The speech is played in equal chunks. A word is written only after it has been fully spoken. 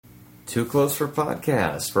Too Close for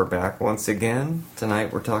Podcast. We're back once again.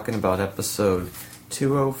 Tonight we're talking about episode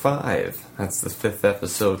 205. That's the 5th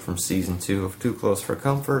episode from season 2 of Too Close for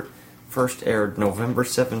Comfort. First aired November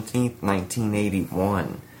 17th,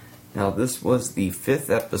 1981. Now this was the 5th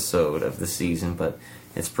episode of the season, but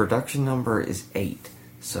its production number is 8.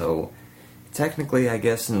 So technically, I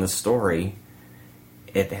guess in the story,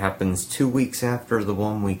 it happens 2 weeks after the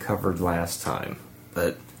one we covered last time.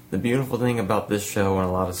 But the beautiful thing about this show and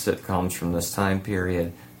a lot of sitcoms from this time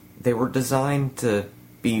period, they were designed to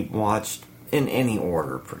be watched in any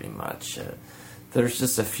order, pretty much. There's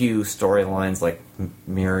just a few storylines like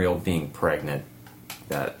Muriel being pregnant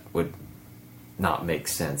that would not make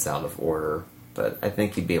sense out of order, but I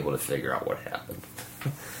think you'd be able to figure out what happened.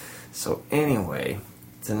 So anyway,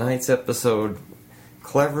 tonight's episode,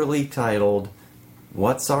 cleverly titled,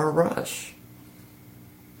 What's Our Rush?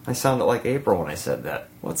 I sounded like April when I said that.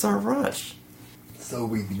 What's our rush? So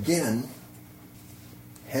we begin.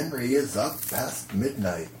 Henry is up past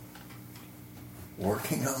midnight,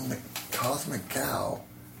 working on the cosmic cow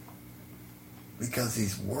because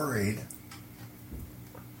he's worried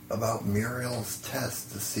about Muriel's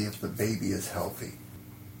test to see if the baby is healthy.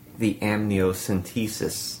 The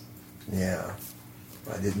amniocentesis. Yeah.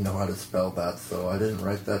 I didn't know how to spell that, so I didn't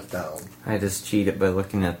write that down. I just cheated by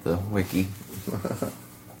looking at the wiki.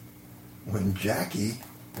 When Jackie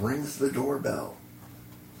rings the doorbell,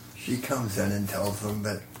 she comes in and tells them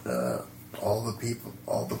that all the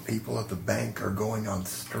people at the bank are going on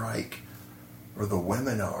strike, or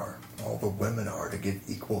all the women are to get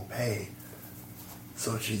equal pay.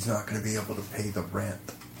 So she's not going to be able to pay the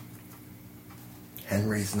rent.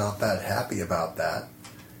 Henry's not that happy about that.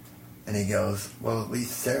 And he goes, well, at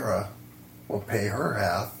least Sarah will pay her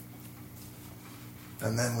half.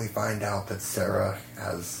 And then we find out that Sarah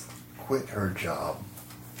has quit her job.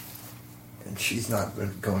 And she's not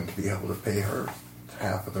going to be able to pay her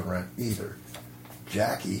half of the rent either.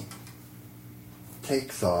 Jackie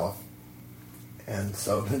takes off. And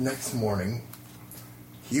so the next morning,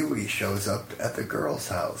 Huey shows up at the girls'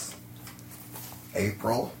 house.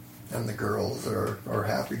 April and the girls are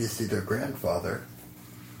happy to see their grandfather.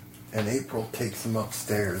 And April takes him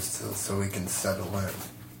upstairs so he can settle in.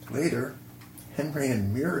 Later, Henry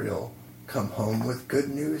and Muriel come home with good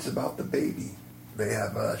news about the baby. They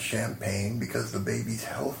have champagne because the baby's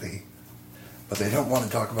healthy. But they don't want to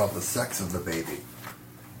talk about the sex of the baby.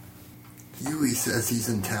 Huey says he's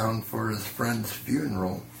in town for his friend's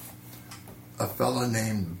funeral. A fella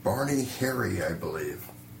named Barney Harry, I believe.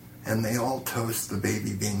 And they all toast the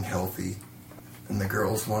baby being healthy. And the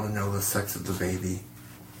girls want to know the sex of the baby.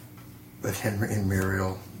 But Henry and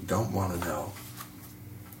Muriel don't want to know.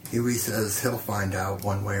 Huey says he'll find out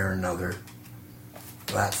one way or another.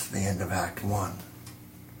 That's the end of Act 1.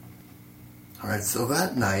 Alright, so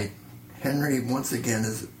that night, Henry once again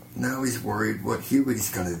he's worried what Huey's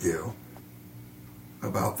going to do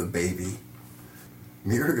about the baby.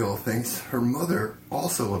 Muriel thinks her mother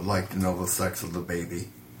also would like to know the sex of the baby.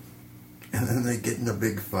 And then they get in a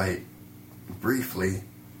big fight, briefly,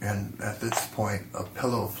 and at this point, a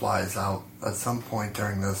pillow flies out. At some point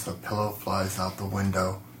during this, a pillow flies out the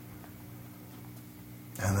window.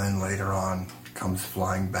 And then later on, comes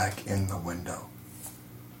flying back in the window.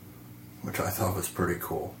 Which I thought was pretty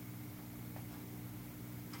cool.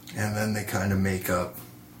 And then they kind of make up.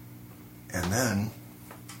 And then,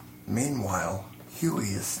 meanwhile, Huey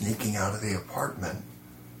is sneaking out of the apartment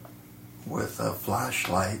with a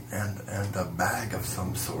flashlight and a bag of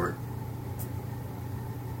some sort.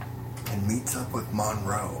 And meets up with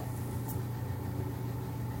Monroe.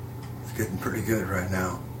 It's getting pretty good right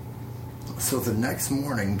now. So the next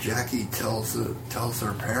morning, Jackie tells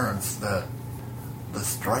her parents that the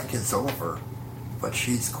strike is over, but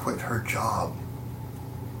she's quit her job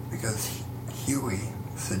because Huey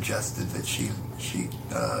suggested that she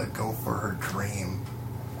go for her dream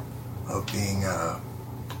of being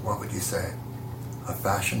what would you say, a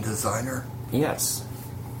fashion designer? Yes.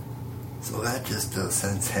 So that just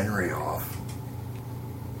sends Henry off.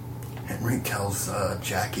 Henry tells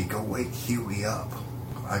Jackie, "Go wake Huey up.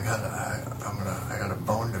 I got a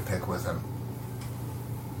bone to pick with him."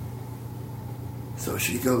 So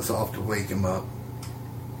she goes off to wake him up.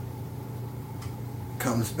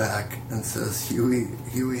 Comes back and says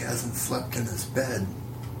Huey hasn't slept in his bed.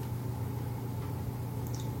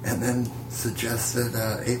 And then suggests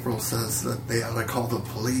that April says that they ought to call the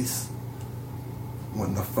police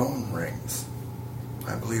when the phone rings.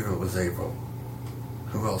 I believe it was April.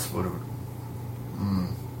 Who else would have?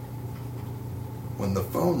 When the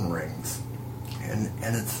phone rings, and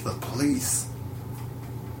it's the police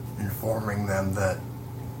informing them that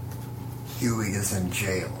Huey is in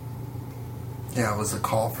jail. Yeah, it was a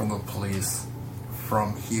call from the police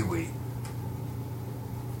from Huey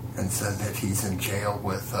and said that he's in jail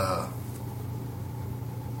with,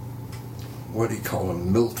 what do you call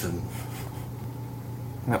him, Milton.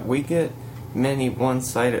 Now, we get many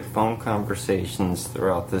one-sided phone conversations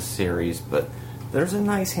throughout this series, but there's a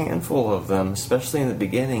nice handful of them, especially in the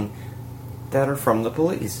beginning, that are from the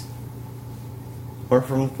police. Or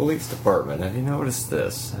from the police department. Have you noticed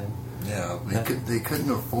this? Yeah, they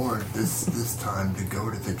couldn't afford this time to go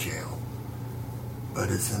to the jail. But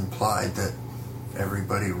it's implied that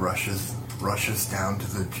everybody rushes down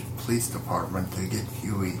to the police department to get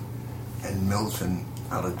Huey and Milton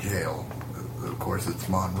out of jail. Of course, it's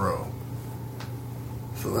Monroe.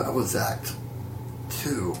 So that was Act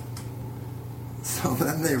 2. So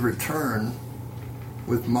then they return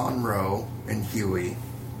with Monroe and Huey,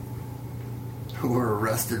 who were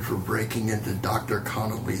arrested for breaking into Dr.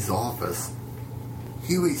 Connolly's office.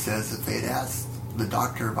 Huey says if they'd asked the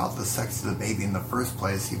doctor about the sex of the baby in the first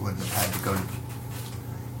place, he wouldn't have had to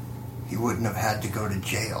go to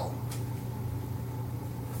jail.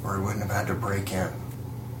 Or he wouldn't have had to break in.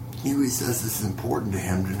 Huey says it's important to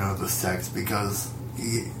him to know the sex because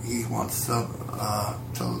he wants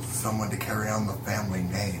someone to carry on the family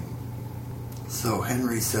name. So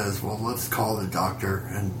Henry says, well, let's call the doctor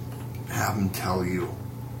and have him tell you.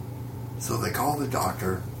 So they call the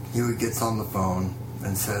doctor. Huey gets on the phone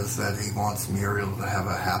and says that he wants Muriel to have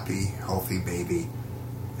a happy, healthy baby,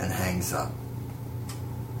 and hangs up.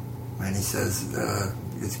 And he says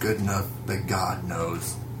it's good enough that God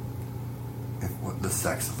knows what the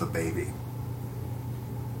sex of the baby.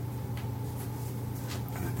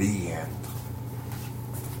 The end.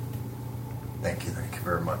 Thank you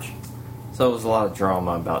very much. So it was a lot of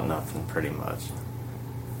drama about nothing, pretty much.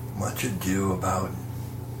 Much ado about...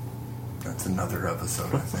 That's another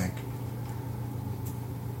episode, I think.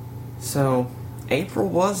 So, April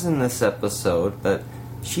was in this episode, but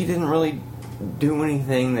she didn't really do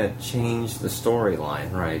anything that changed the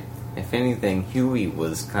storyline, right? If anything, Huey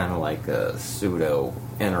was kind of like a pseudo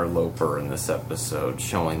interloper in this episode,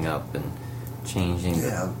 showing up and changing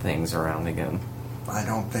things around again. I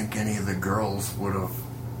don't think any of the girls would have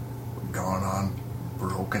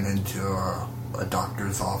broken into a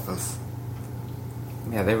doctor's office.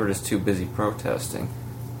 Yeah, they were just too busy protesting.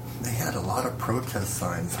 They had a lot of protest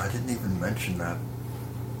signs. I didn't even mention that.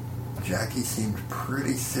 Jackie seemed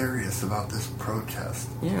pretty serious about this protest.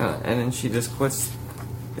 Yeah, and then she just quits.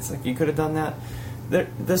 It's like, you could have done that.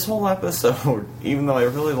 This whole episode, even though I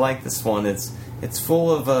really like this one, it's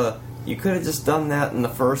full of, you could have just done that in the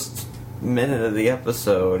first minute of the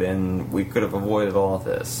episode, and we could have avoided all of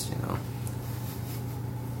this, you know.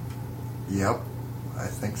 Yep, I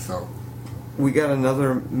think so. We got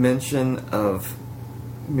another mention of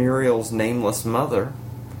Muriel's nameless mother,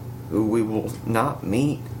 who we will not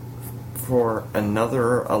meet for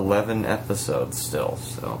another 11 episodes still.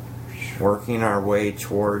 So, working our way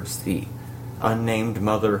towards the unnamed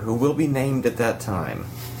mother, who will be named at that time.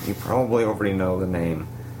 You probably already know the name,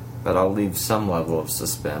 but I'll leave some level of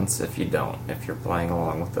suspense if you don't, if you're playing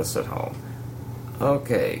along with us at home.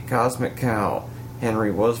 Okay, Cosmic Cow.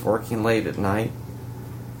 Henry was working late at night,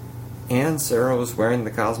 and Sarah was wearing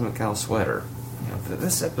the Cosmic Cow sweater. You know, for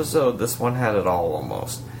this episode, this one had it all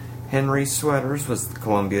almost. Henry's sweaters was the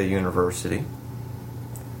Columbia University.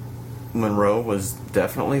 Monroe was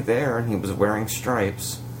definitely there, and he was wearing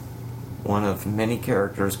stripes. One of many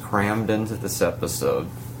characters crammed into this episode,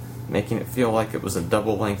 making it feel like it was a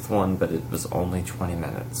double-length one, but it was only 20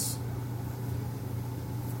 minutes.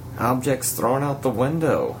 Objects thrown out the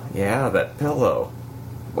window. Yeah, that pillow.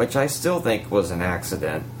 Which I still think was an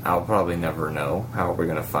accident. I'll probably never know how we're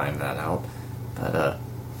going to find that out. But,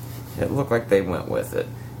 it looked like they went with it.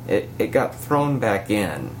 It got thrown back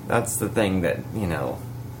in. That's the thing that, you know,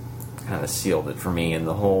 kind of sealed it for me. And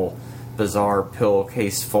the whole bizarre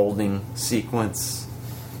pillowcase folding sequence.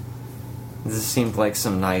 This seemed like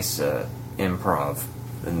some nice improv.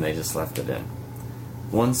 And they just left it in.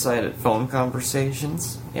 One-sided phone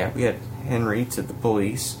conversations. Yeah, we had Henry to the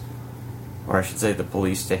police. Or I should say the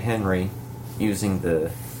police to Henry, using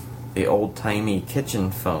the old-timey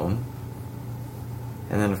kitchen phone.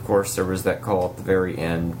 And then, of course, there was that call at the very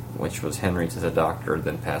end, which was Henry to the doctor,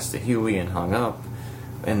 then passed to Huey and hung up.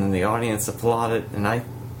 And then the audience applauded,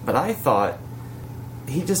 but I thought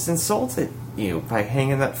he just insulted you by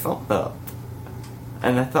hanging that phone up.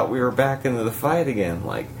 And I thought we were back into the fight again,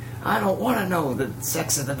 like, I don't want to know the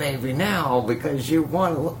sex of the baby now because you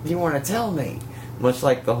want to tell me. Much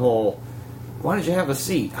like the whole, why did you have a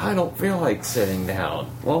seat? I don't feel like sitting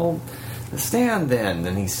down. Well, stand then.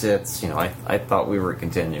 And he sits. You know, I thought we were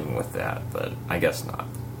continuing with that, but I guess not.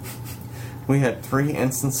 We had 3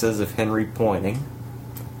 instances of Henry pointing,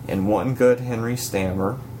 and 1 good Henry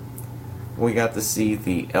stammer. We got to see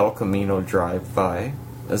the El Camino drive-by,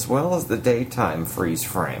 as well as the daytime freeze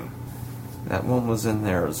frame. That one was in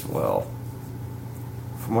there as well.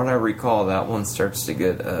 From what I recall, that one starts to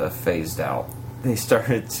get phased out. They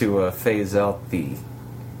started to phase out the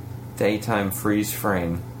daytime freeze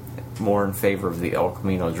frame more in favor of the El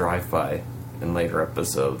Camino drive-by in later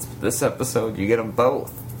episodes. But this episode, you get them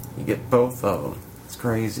both. You get both of them. It's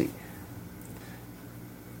crazy.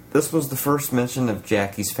 This was the first mention of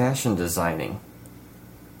Jackie's fashion designing.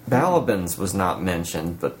 Balabin's was not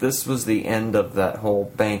mentioned, but this was the end of that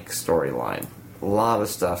whole bank storyline. A lot of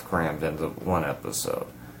stuff crammed into one episode.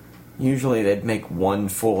 Usually they'd make one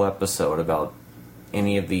full episode about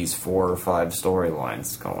any of these 4 or 5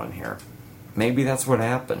 storylines going here. Maybe that's what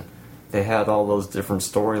happened. They had all those different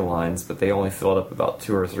storylines, but they only filled up about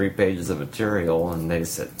 2 or 3 pages of material, and they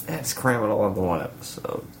said, let's cram it all into one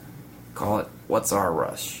episode. Call it What's Our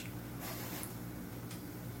Rush?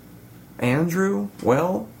 Andrew,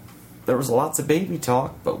 well, there was lots of baby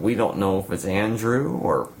talk, but we don't know if it's Andrew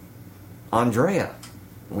or Andrea.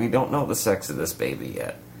 We don't know the sex of this baby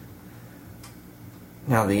yet.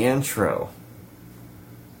 Now the intro.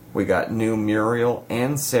 We got new Muriel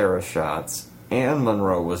and Sarah shots, and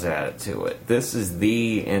Monroe was added to it. This is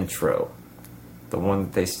the intro, the one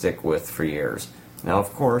that they stick with for years. Now,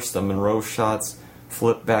 of course, the Monroe shots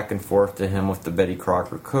flip back and forth to him with the Betty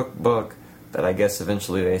Crocker cookbook, but I guess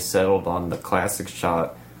eventually they settled on the classic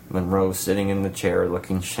shot, Monroe sitting in the chair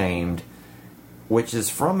looking shamed, which is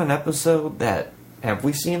from an episode that, have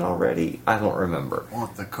we seen already? I don't remember.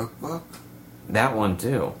 What, the cookbook? That one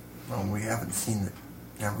too. Oh, we haven't seen it.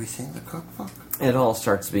 Have we seen the cookbook? It all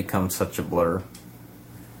starts to become such a blur.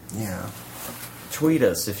 Yeah. Tweet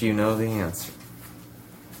us if you know the answer.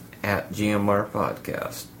 At GMR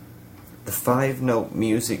Podcast. The 5-note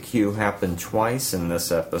music cue happened twice in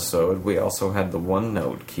this episode. We also had the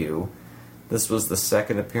 1-note cue. This was the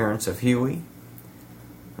second appearance of Huey.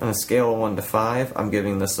 On a scale of 1 to 5, I'm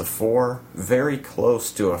giving this a 4. Very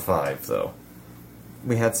close to a 5, though.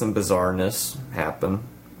 We had some bizarreness happen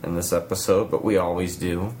in this episode, but we always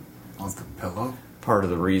do. Was the pillow? Part of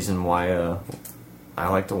the reason why I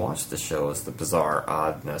like to watch the show is the bizarre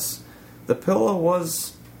oddness. The pillow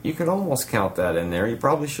was... You could almost count that in there. You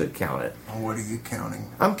probably should count it. Well, what are you counting?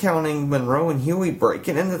 I'm counting Monroe and Huey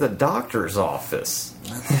breaking into the doctor's office.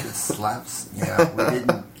 That just slaps. Yeah, we didn't...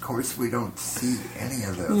 Of course, we don't see any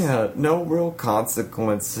of this. Yeah, no real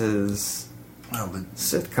consequences. Well, the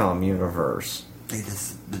Sitcom universe.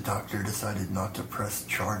 the doctor decided not to press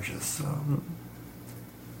charges, so...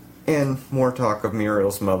 And more talk of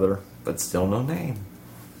Muriel's mother, but still no name.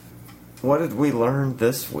 What did we learn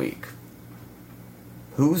this week?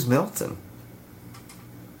 Who's Milton?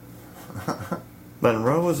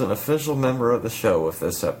 Monroe is an official member of the show with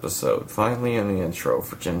this episode, finally in the intro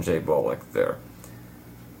for Jim J. Bullock there.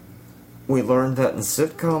 We learned that in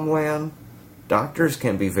sitcom land, doctors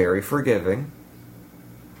can be very forgiving.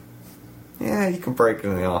 Yeah, you can break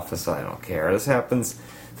into the office, I don't care. This happens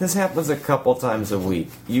a couple times a week.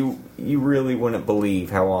 You really wouldn't believe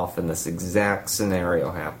how often this exact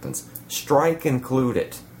scenario happens. Strike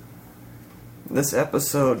included. This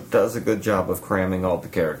episode does a good job of cramming all the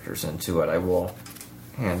characters into it. I will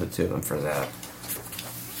hand it to them for that.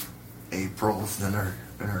 April's in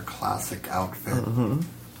her classic outfit. Mm-hmm.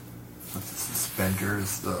 With the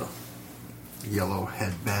suspenders, the yellow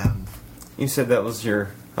headband. You said that was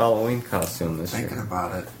your Halloween costume this year. Thinking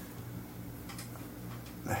about it,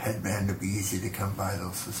 the headband would be easy to come by,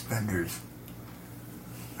 those suspenders.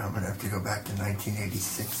 I'm going to have to go back to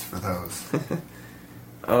 1986 for those.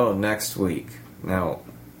 Oh, next week. Now,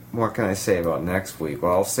 what can I say about next week?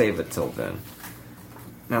 Well, I'll save it till then.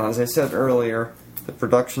 Now, as I said earlier, the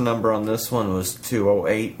production number on this one was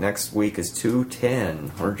 208. Next week is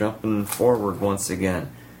 210. We're jumping forward once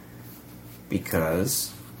again.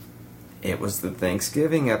 Because it was the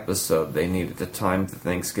Thanksgiving episode. They needed to time the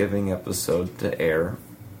Thanksgiving episode to air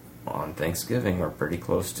on Thanksgiving, or pretty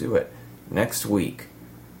close to it. Next week.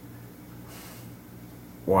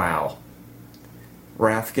 Wow.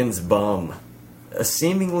 Rafkin's bum. A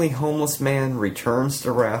seemingly homeless man returns to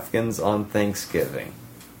Rafkin's on Thanksgiving.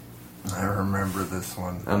 I remember this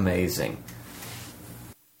one. Amazing.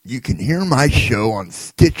 You can hear my show on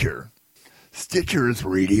Stitcher. Stitcher is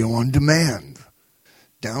radio on demand.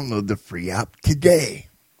 Download the free app today.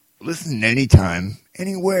 Listen anytime,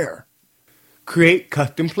 anywhere. Create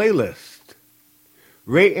custom playlists.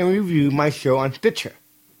 Rate and review my show on Stitcher.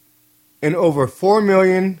 And over 4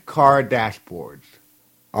 million car dashboards.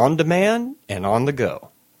 On demand and on the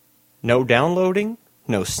go. No downloading,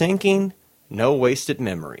 no syncing, no wasted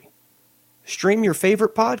memory. Stream your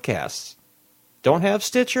favorite podcasts. Don't have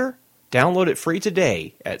Stitcher? Download it free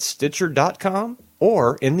today at Stitcher.com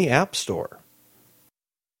or in the App Store.